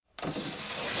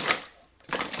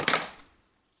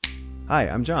Hi,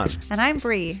 I'm John. And I'm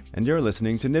Bree. And you're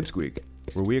listening to Nibsqueak,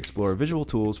 where we explore visual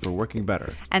tools for working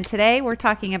better. And today we're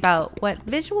talking about what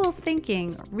visual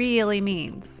thinking really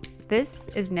means. This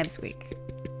is Nibsqueak.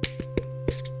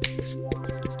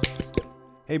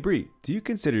 Hey, Bree, do you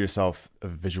consider yourself a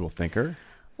visual thinker?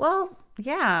 Well,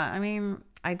 yeah,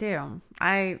 I do.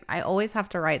 I always have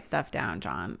to write stuff down,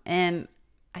 John. And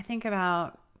I think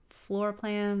about floor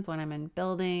plans when I'm in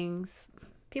buildings.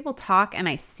 People talk and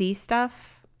I see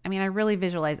stuff. I really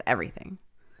visualize everything.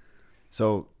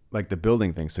 So, like the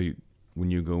building thing. So,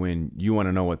 when you go in, you want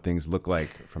to know what things look like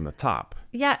from the top.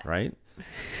 Yeah. Right?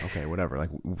 Okay, whatever.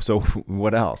 So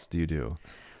what else do you do?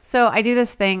 So I do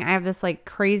this thing. I have this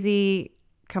crazy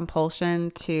compulsion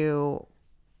to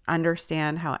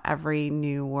understand how every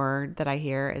new word that I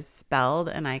hear is spelled,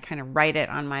 and I kind of write it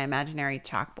on my imaginary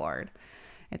chalkboard.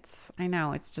 It's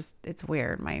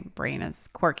weird. My brain is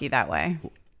quirky that way.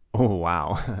 Oh,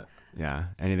 wow. Yeah.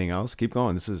 Anything else? Keep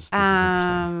going. This is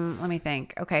interesting. Let me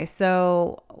think. Okay.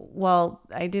 So,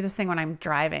 I do this thing when I'm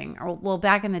driving,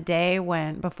 back in the day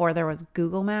before there was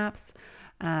Google Maps,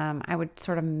 I would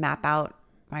sort of map out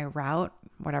my route,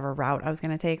 whatever route I was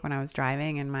going to take when I was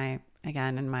driving in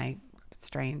my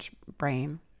strange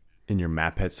brain. In your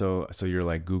map head. So you're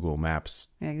like Google Maps.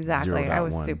 Exactly. I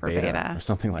was super beta or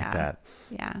something like that.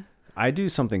 Yeah. I do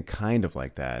something kind of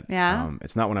like that. Yeah.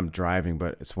 It's not when I'm driving,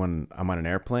 but it's when I'm on an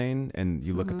airplane and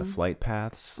you look at the flight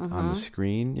paths on the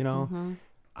screen,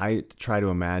 I try to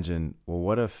imagine, well,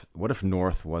 what if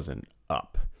north wasn't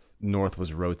up? North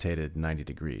was rotated 90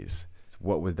 degrees. So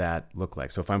what would that look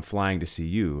like? So if I'm flying to see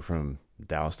you from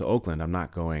Dallas to Oakland, I'm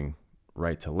not going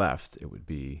right to left. It would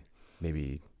be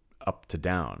maybe up to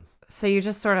down. So you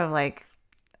just sort of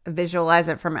visualize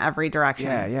it from every direction.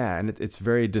 Yeah. And it's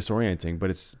very disorienting, but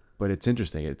it's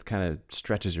interesting. It kind of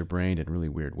stretches your brain in really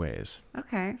weird ways.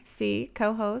 Okay. See,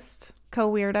 co-host,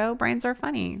 co-weirdo, brains are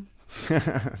funny.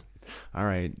 All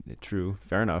right. True.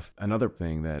 Fair enough. Another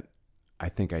thing that I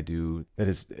think I do that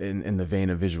is in the vein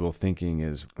of visual thinking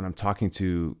is when I'm talking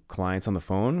to clients on the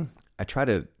phone, I try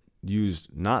to use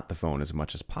not the phone as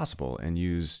much as possible and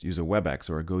use a WebEx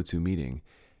or a GoToMeeting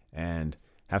and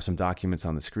have some documents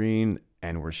on the screen,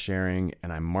 and we're sharing,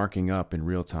 and I'm marking up in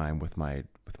real time with my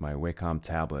Wacom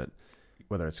tablet,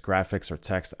 whether it's graphics or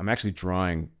text. I'm actually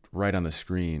drawing right on the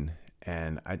screen,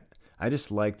 and I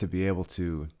just like to be able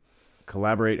to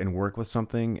collaborate and work with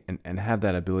something and have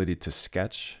that ability to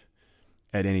sketch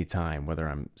at any time, whether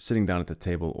I'm sitting down at the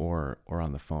table or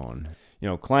on the phone.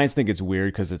 Clients think it's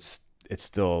weird because it's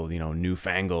still,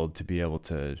 newfangled to be able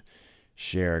to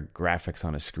share graphics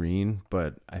on a screen,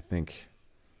 but I think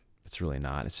it's really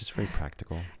not. It's just very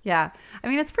practical. Yeah.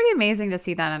 It's pretty amazing to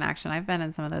see that in action. I've been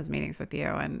in some of those meetings with you,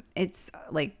 and it's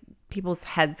like people's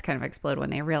heads kind of explode when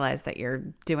they realize that you're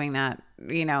doing that,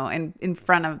 in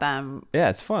front of them. Yeah,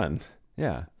 it's fun.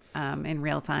 Yeah. In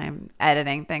real time,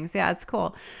 editing things. Yeah, it's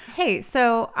cool. Hey,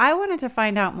 so I wanted to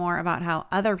find out more about how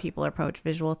other people approach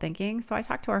visual thinking. So I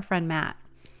talked to our friend Matt.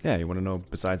 Yeah, you want to know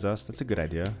besides us? That's a good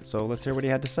idea. So let's hear what he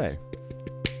had to say.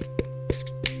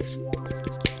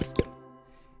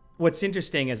 What's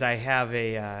interesting is I have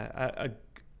a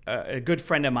good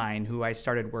friend of mine who I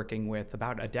started working with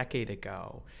about a decade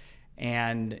ago,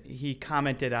 and he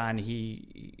commented on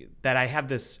that I have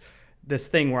this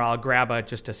thing where I'll grab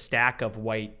just a stack of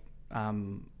white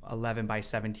 11 by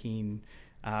 17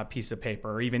 piece of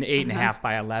paper, or even 8.5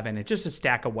 by 11. It's just a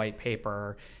stack of white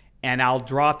paper, and I'll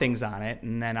draw things on it,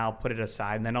 and then I'll put it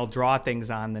aside, and then I'll draw things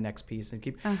on the next piece and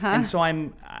keep. And so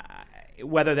I'm.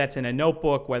 Whether that's in a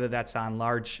notebook, whether that's on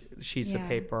large sheets of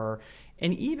paper,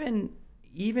 and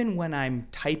even when I'm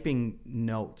typing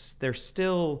notes, it's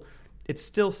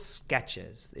still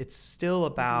sketches. It's still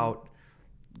about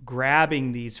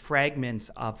grabbing these fragments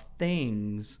of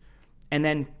things and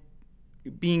then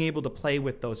being able to play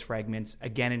with those fragments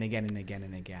again and again and again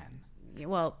and again.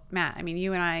 Well, Matt,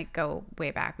 you and I go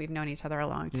way back. We've known each other a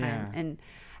long time. Yeah. And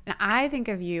I think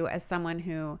of you as someone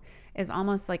who is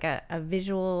almost like a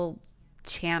visual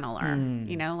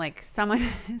channeler, like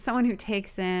someone who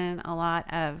takes in a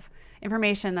lot of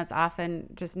information that's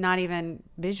often just not even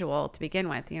visual to begin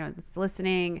with. It's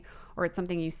listening, or it's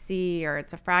something you see, or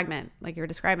it's a fragment like you're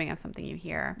describing of something you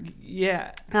hear.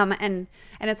 Yeah. And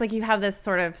it's like you have this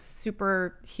sort of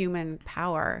superhuman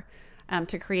power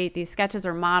to create these sketches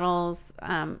or models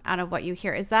out of what you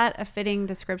hear. Is that a fitting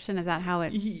description? Is that how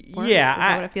it works? Yeah. Is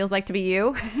that what it feels like to be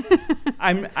you?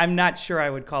 I'm not sure I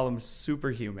would call them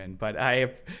superhuman, but I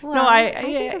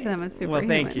think of them as superhuman.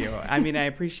 Well, thank you. I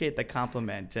appreciate the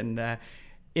compliment. And,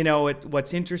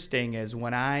 what's interesting is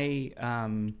when I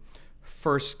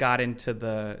first got into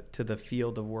the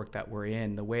field of work that we're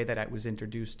in, the way that it was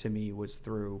introduced to me was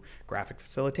through graphic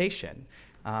facilitation.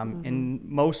 And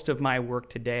most of my work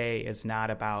today is not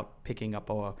about picking up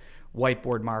a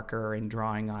whiteboard marker and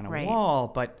drawing on a wall,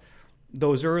 but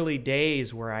those early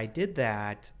days where I did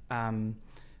that,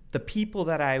 the people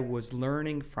that I was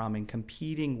learning from and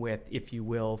competing with, if you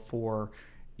will, for,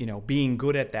 being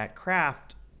good at that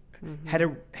craft, had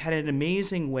an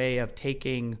amazing way of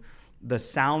taking the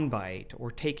soundbite or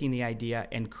taking the idea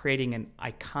and creating an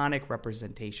iconic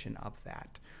representation of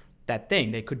that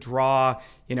thing. They could draw,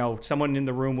 someone in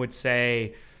the room would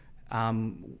say,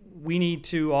 we need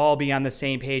to all be on the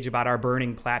same page about our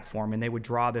burning platform. And they would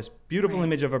draw this beautiful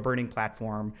image of a burning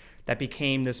platform that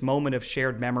became this moment of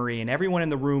shared memory. And everyone in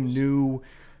the room knew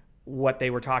what they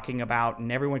were talking about,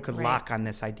 and everyone could lock on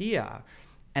this idea.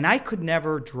 And I could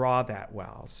never draw that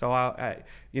well. So,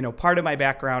 part of my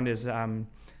background is I'm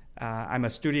a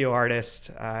studio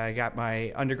artist. I got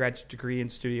my undergraduate degree in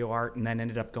studio art and then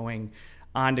ended up going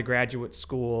on to graduate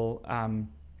school,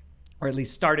 or at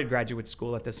least started graduate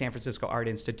school at the San Francisco Art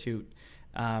Institute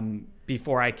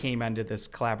before I came into this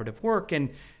collaborative work.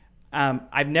 And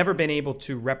I've never been able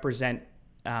to represent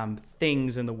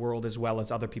things in the world as well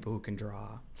as other people who can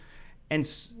draw. And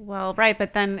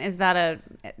but then is that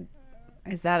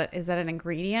an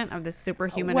ingredient of the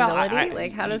superhuman ability?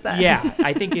 How does that? Yeah,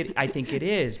 I think it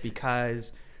is,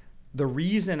 because the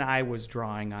reason I was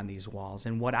drawing on these walls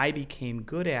and what I became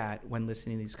good at when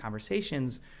listening to these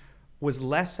conversations was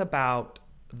less about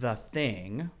the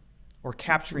thing or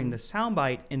capturing the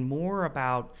soundbite and more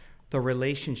about the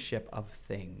relationship of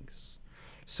things.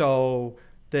 So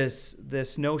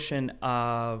this notion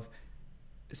of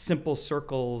simple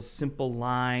circles, simple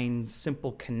lines,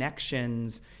 simple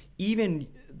connections, even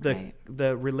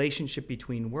the relationship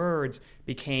between words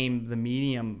became the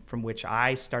medium from which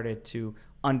I started to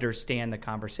understand the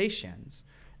conversations.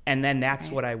 And then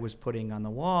that's what I was putting on the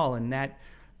wall. And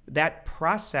that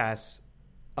process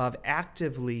of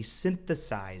actively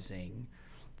synthesizing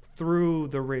through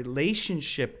the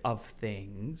relationship of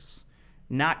things,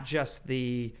 not just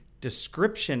the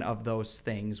description of those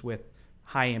things with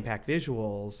high impact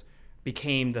visuals,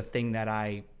 became the thing that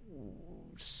I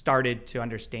started to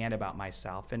understand about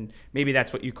myself. And maybe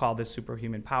that's what you call this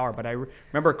superhuman power. But I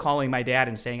remember calling my dad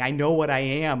and saying, I know what I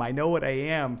am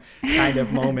kind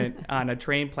of moment on a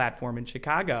train platform in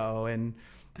Chicago. And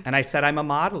I said, I'm a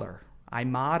modeler. I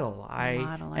model.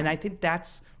 And I think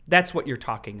that's what you're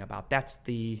talking about. That's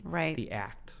the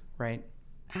act, right?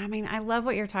 I mean, I love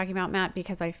what you're talking about, Matt,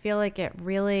 because I feel like it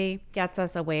really gets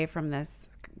us away from this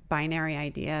binary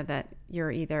idea that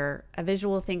you're either a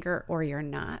visual thinker or you're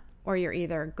not, or you're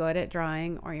either good at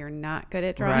drawing or you're not good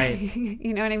at drawing. Right.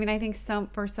 You know what I mean? I think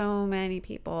for so many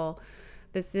people,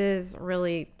 this is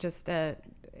really just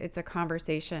it's a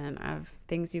conversation of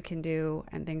things you can do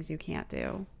and things you can't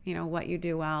do, what you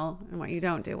do well and what you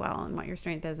don't do well, and what your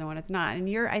strength is and what it's not. And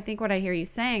I think what I hear you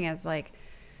saying is like,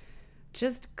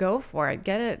 just go for it,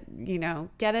 get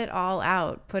it all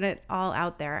out, put it all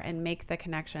out there and make the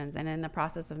connections. And in the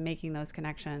process of making those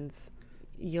connections,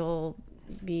 you'll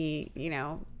be,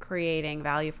 creating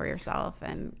value for yourself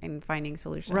and finding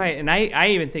solutions. Right. And I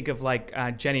even think of like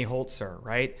Jenny Holzer,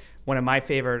 right? One of my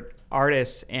favorite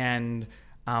artists, and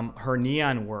her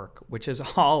neon work, which is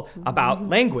all about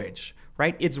language,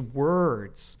 right? It's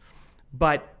words.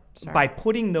 But by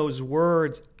putting those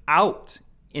words out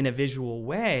in a visual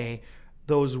way,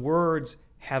 those words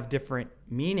have different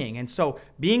meaning. And so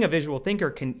being a visual thinker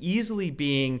can easily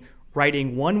be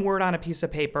writing one word on a piece of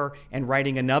paper and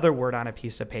writing another word on a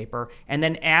piece of paper, and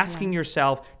then asking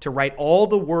yourself to write all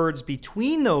the words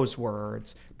between those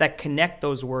words that connect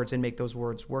those words and make those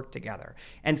words work together.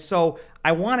 And so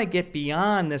I want to get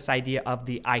beyond this idea of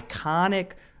the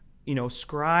iconic,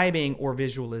 scribing or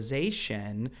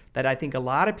visualization that I think a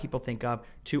lot of people think of,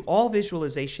 to all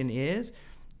visualization is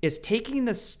taking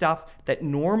the stuff that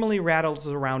normally rattles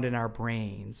around in our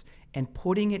brains and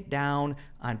putting it down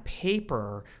on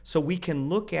paper so we can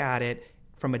look at it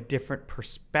from a different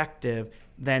perspective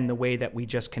than the way that we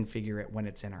just configure it when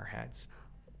it's in our heads.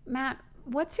 Matt,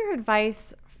 what's your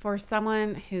advice for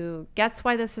someone who gets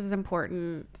why this is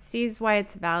important, sees why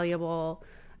it's valuable,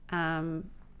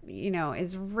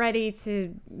 is ready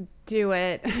to do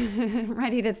it,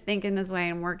 ready to think in this way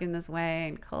and work in this way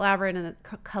and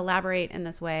collaborate in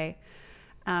this way,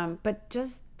 but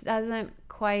just doesn't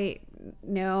quite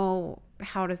know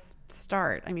how to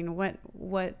start? I mean,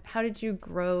 how did you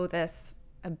grow this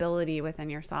ability within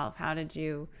yourself? How did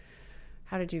you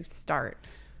start?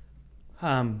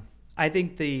 I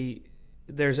think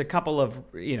there's a couple of,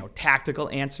 tactical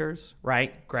answers,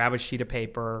 right? Grab a sheet of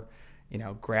paper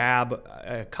grab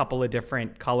a couple of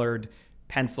different colored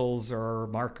pencils or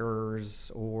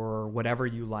markers or whatever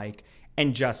you like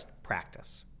and just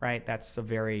practice, right? That's a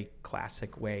very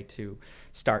classic way to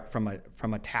start from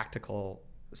a tactical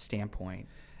standpoint.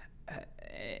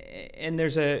 And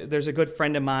there's a good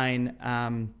friend of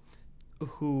mine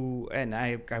who, and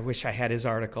I wish I had his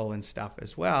article and stuff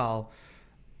as well,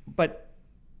 but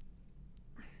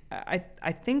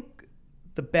I think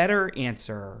the better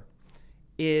answer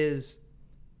is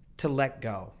to let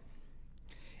go.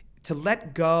 To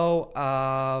let go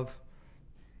of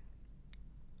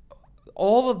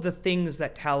all of the things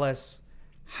that tell us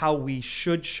how we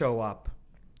should show up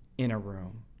in a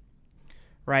room,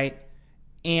 right?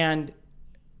 And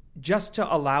just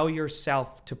to allow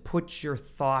yourself to put your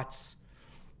thoughts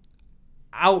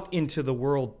out into the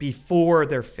world before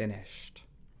they're finished.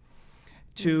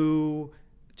 To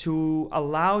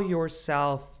allow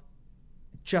yourself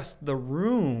just the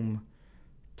room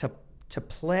to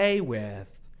play with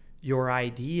your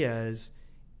ideas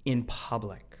in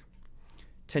public,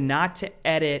 to not to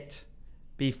edit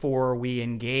before we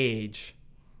engage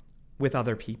with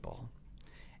other people.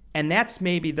 And that's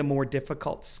maybe the more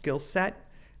difficult skill set.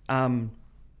 And,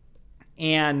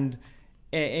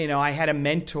 I had a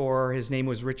mentor, his name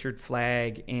was Richard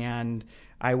Flagg, and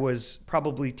I was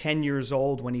probably 10 years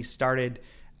old when he started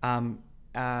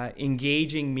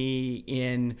engaging me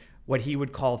in what he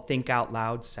would call think out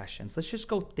loud sessions. Let's just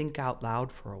go think out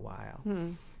loud for a while.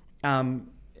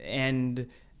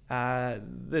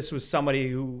 This was somebody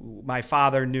who my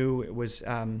father knew. It was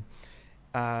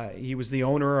he was the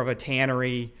owner of a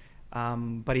tannery,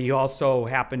 but he also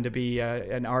happened to be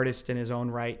an artist in his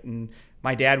own right. And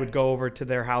my dad would go over to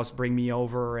their house, bring me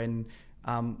over, and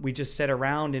we just sit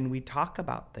around and we talk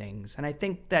about things. And I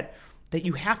think that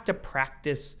you have to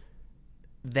practice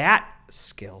that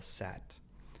skill set.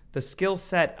 The skill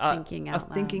set of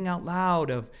thinking out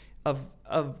loud,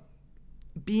 of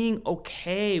being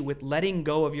okay with letting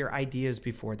go of your ideas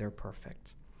before they're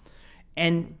perfect.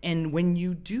 And when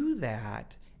you do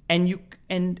that, I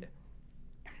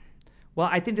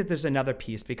think that there's another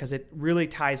piece, because it really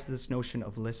ties to this notion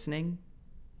of listening.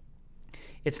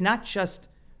 It's not just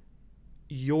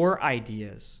your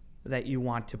ideas that you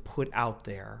want to put out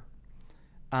there.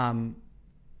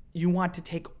 You want to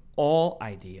take all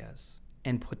ideas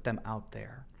and put them out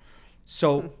there.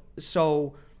 So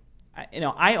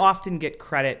I often get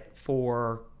credit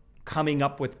for coming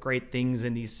up with great things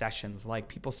in these sessions. Like,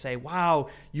 people say, wow,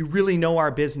 you really know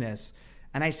our business.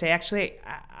 And I say, actually,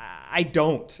 I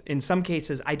don't. In some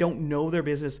cases, I don't know their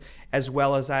business as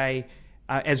well as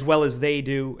they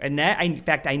do. And in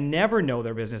fact, I never know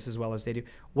their business as well as they do.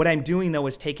 What I'm doing, though,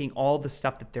 is taking all the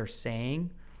stuff that they're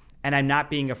saying, and I'm not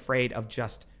being afraid of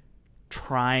just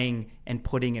trying and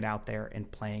putting it out there and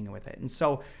playing with it. And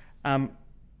so,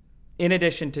 in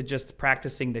addition to just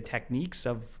practicing the techniques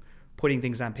of putting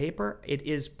things on paper, it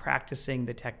is practicing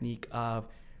the technique of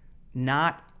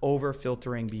not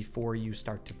over-filtering before you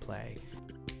start to play.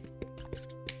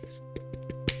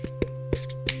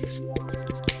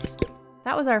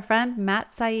 That was our friend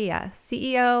Matt Saia,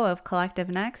 CEO of Collective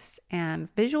Next and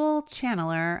visual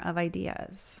channeler of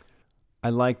ideas. I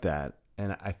like that.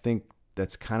 And I think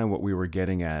that's kind of what we were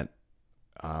getting at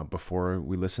before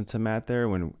we listened to Matt there,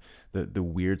 when the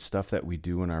weird stuff that we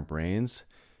do in our brains,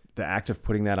 the act of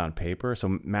putting that on paper.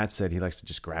 So Matt said he likes to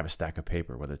just grab a stack of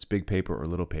paper, whether it's big paper or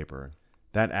little paper.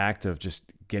 That act of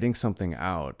just getting something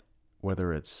out,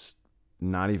 whether it's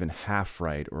not even half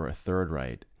right or a third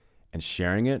right, and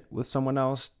sharing it with someone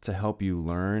else to help you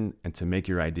learn and to make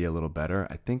your idea a little better,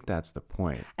 I think that's the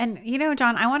point. And,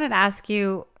 John, I wanted to ask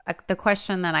you the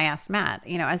question that I asked Matt.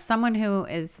 As someone who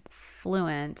is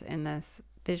fluent in this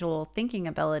visual thinking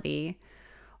ability,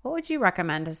 what would you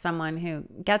recommend to someone who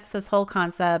gets this whole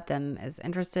concept and is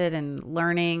interested in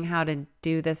learning how to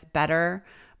do this better,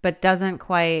 but doesn't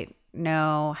quite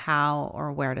know how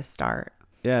or where to start?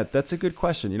 Yeah, that's a good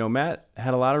question. Matt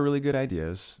had a lot of really good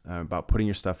ideas about putting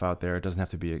your stuff out there. It doesn't have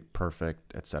to be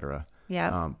perfect, etc.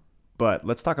 Yeah. But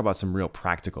let's talk about some real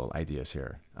practical ideas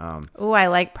here. I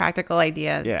like practical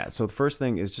ideas. Yeah. So the first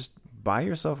thing is just buy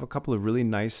yourself a couple of really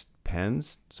nice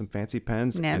pens, some fancy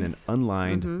pens, and an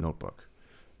unlined notebook.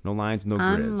 No lines, no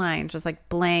grids. Unlined, just like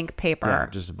blank paper. Yeah,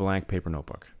 just a blank paper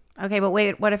notebook. Okay, but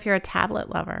wait, what if you're a tablet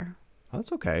lover? Oh,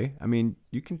 that's okay. I mean,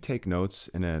 you can take notes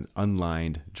in an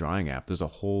unlined drawing app. There's a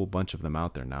whole bunch of them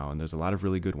out there now, and there's a lot of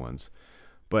really good ones.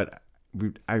 But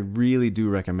I really do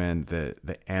recommend the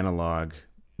analog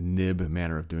nib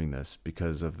manner of doing this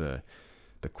because of the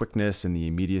quickness and the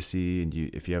immediacy. And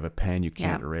if you have a pen, you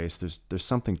can't erase. There's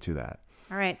something to that.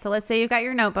 All right. So let's say you got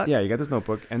your notebook. Yeah, you got this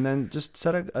notebook, and then just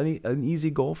set an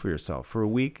easy goal for yourself. For a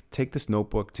week, take this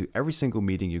notebook to every single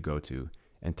meeting you go to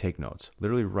and take notes.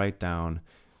 Literally write down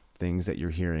things that you're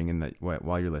hearing and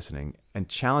while you're listening, and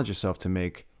challenge yourself to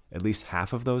make at least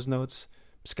half of those notes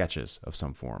sketches of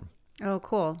some form. Oh,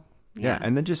 cool. Yeah,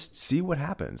 and then just see what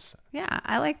happens. Yeah,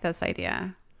 I like this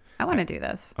idea. I want to do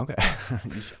this. Okay.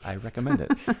 I recommend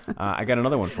it. I got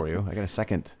another one for you. I got a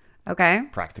second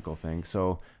practical thing.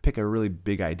 So pick a really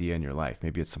big idea in your life.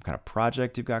 Maybe it's some kind of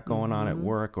project you've got going on at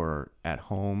work or at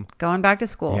home. Going back to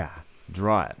school. Yeah.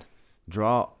 Draw it.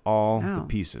 Draw all the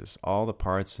pieces, all the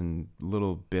parts and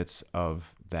little bits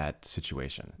of that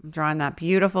situation. I'm drawing that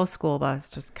beautiful school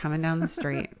bus just coming down the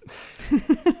street.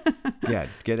 Yeah.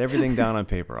 Get everything down on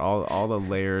paper, all the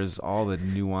layers, all the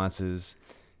nuances,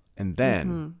 and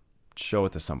then show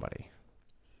it to somebody.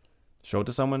 Show it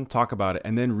to someone, talk about it,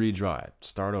 and then redraw it.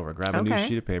 Start over. Grab a new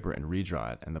sheet of paper and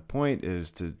redraw it. And the point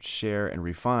is to share and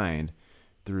refine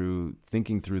through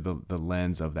thinking through the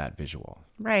lens of that visual.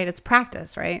 Right. It's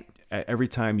practice, right? Every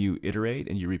time you iterate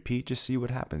and you repeat, just see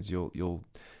what happens. You'll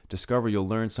discover you'll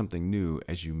learn something new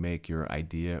as you make your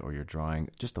idea or your drawing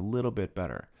just a little bit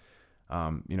better.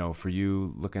 For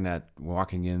you looking at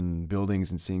walking in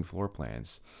buildings and seeing floor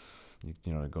plans,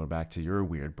 to go back to your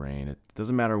weird brain, it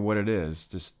doesn't matter what it is,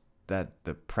 just that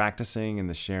the practicing and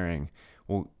the sharing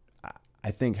will,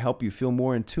 I think, help you feel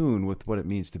more in tune with what it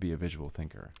means to be a visual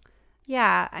thinker.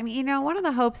 Yeah. I mean, one of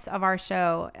the hopes of our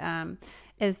show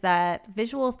is that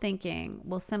visual thinking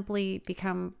will simply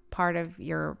become part of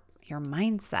your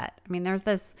mindset. I mean, there's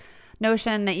this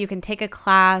notion that you can take a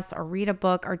class or read a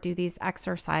book or do these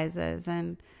exercises.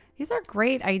 And these are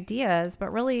great ideas,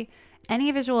 but really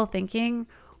any visual thinking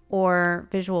or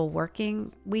visual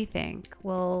working, we think,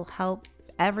 will help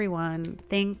everyone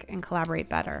think and collaborate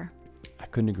better. I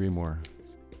couldn't agree more.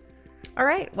 All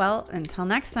right. Well, until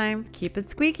next time, keep it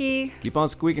squeaky. Keep on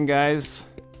squeaking, guys.